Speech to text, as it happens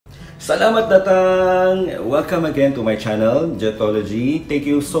Salamat datang! Welcome again to my channel, Jehtology. Thank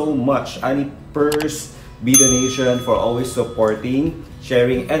you so much, Alipers, Indonesian, for always supporting,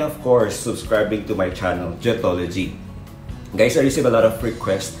 sharing, and of course, subscribing to my channel, Jehtology. Guys, I received a lot of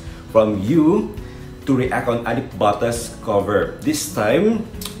requests from you to react on Alip cover. This time,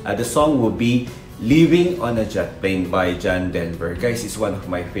 the song will be Living on a Jet Plane by John Denver. Guys, it's one of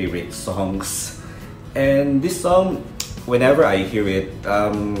my favorite songs. And this song, whenever I hear it,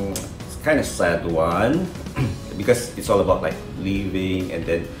 it's kind of sad one because it's all about like leaving and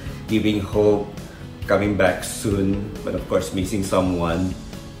then giving hope, coming back soon, but of course missing someone.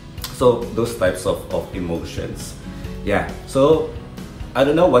 So those types of emotions. Yeah, so I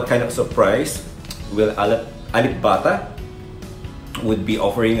don't know what kind of surprise will Alip would be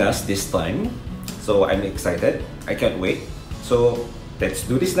offering us this time. So I'm excited. I can't wait. So let's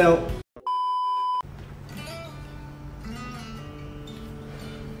do this now.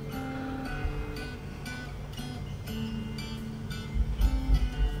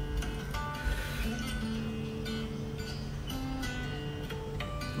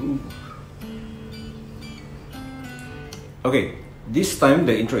 Okay, this time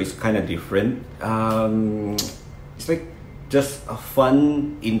the intro is kind of different. It's like just a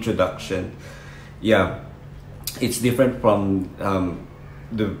fun introduction. Yeah, it's different from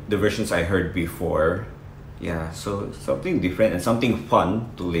the versions I heard before. Yeah, so something different and something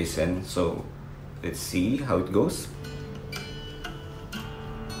fun to listen. So let's see how it goes.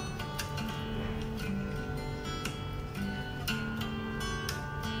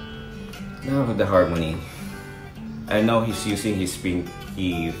 Now the harmony. And now he's using his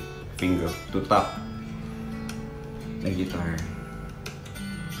pinky finger to tap the guitar.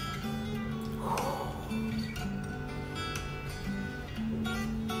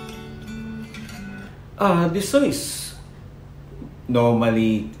 This song is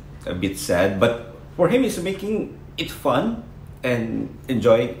normally a bit sad, but for him it's making it fun and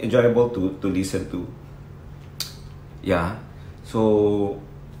enjoyable to listen to. Yeah, so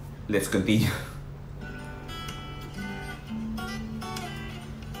let's continue.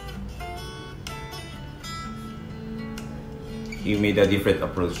 You made a different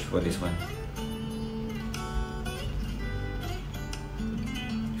approach for this one.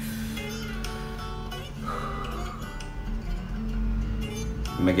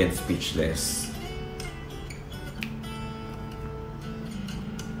 I'm again speechless.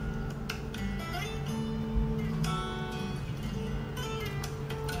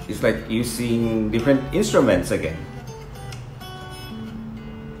 It's like using different instruments again.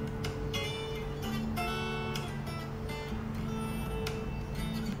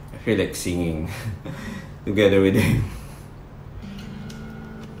 I feel like singing together with him.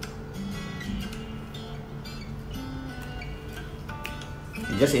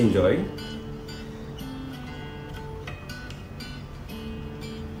 Just enjoy.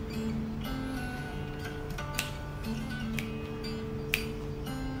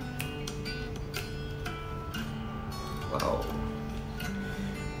 Wow.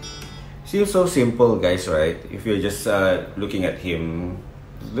 Seems so simple, guys, right? If you're just looking at him,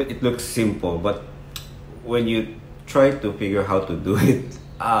 it looks simple, but when you try to figure how to do it,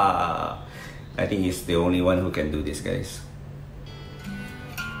 I think he's the only one who can do this, guys.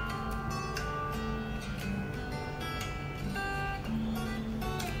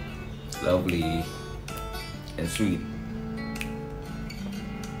 Lovely and sweet.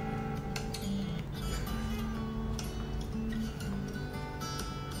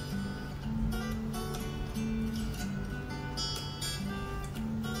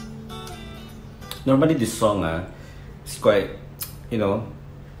 Normally this song is quite,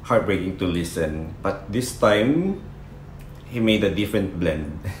 heartbreaking to listen, but this time he made a different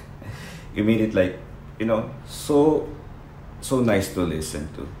blend. He made it like, so nice to listen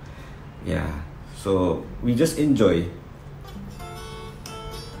to. Yeah, so we just enjoy.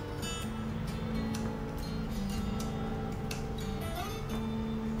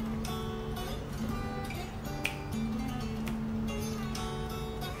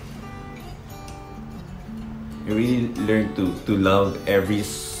 You really learn to love every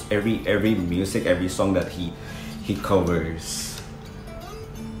music, every song that he covers.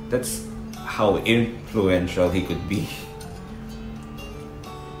 That's how influential he could be.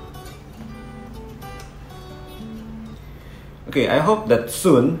 Okay, I hope that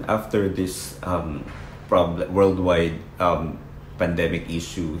soon, after this worldwide pandemic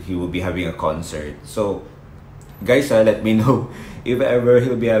issue, he will be having a concert. So, guys, let me know if ever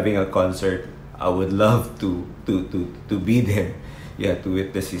he'll be having a concert. I would love to be there. Yeah, to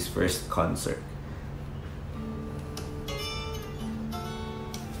witness his first concert.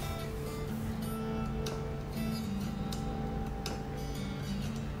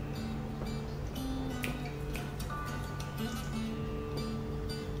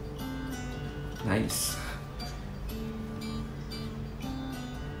 guys.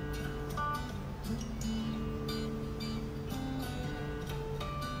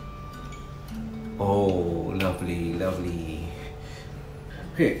 Oh, lovely, lovely.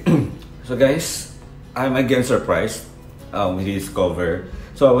 Okay, so guys, I'm again surprised with this cover.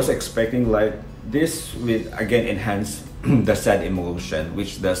 So I was expecting like this with again enhance the sad emotion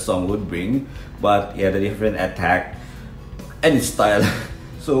which the song would bring, but yeah, the different attack and style.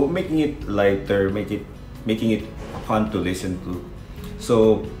 So making it lighter, making it fun to listen to.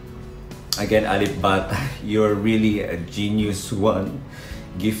 So again, Alip, you're really a genius one,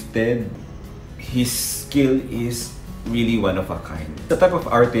 gifted. His skill is really one of a kind. The type of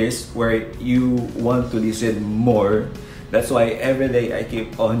artist where you want to listen more. That's why every day I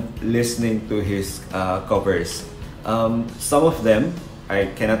keep on listening to his covers. Some of them I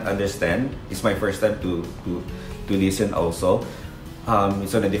cannot understand. It's my first time to listen also.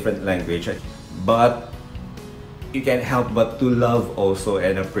 It's on a different language, but you can't help but to love also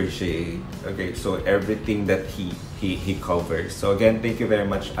and appreciate. Okay, so everything that he covers. So again, thank you very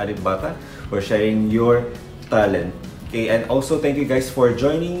much, Alip, for sharing your talent. Okay, and also thank you guys for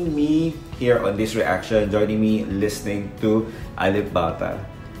joining me here on this reaction, joining me listening to Alip.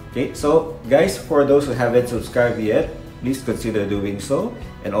 Okay, so guys, for those who haven't subscribed yet, please consider doing so.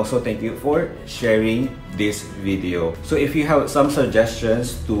 And also thank you for sharing this video. So if you have some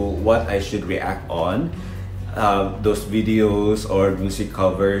suggestions to what I should react on, those videos or music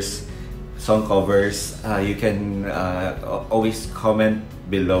covers, song covers, you can always comment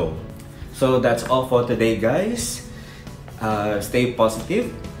below. So that's all for today, guys. Stay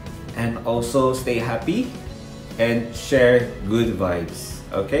positive and also stay happy and share good vibes.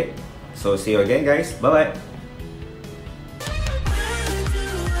 Okay, so see you again, guys. Bye bye.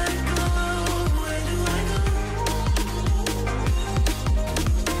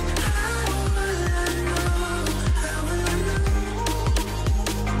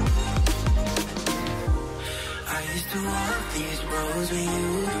 I used to walk these roads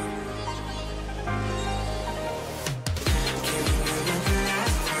with you.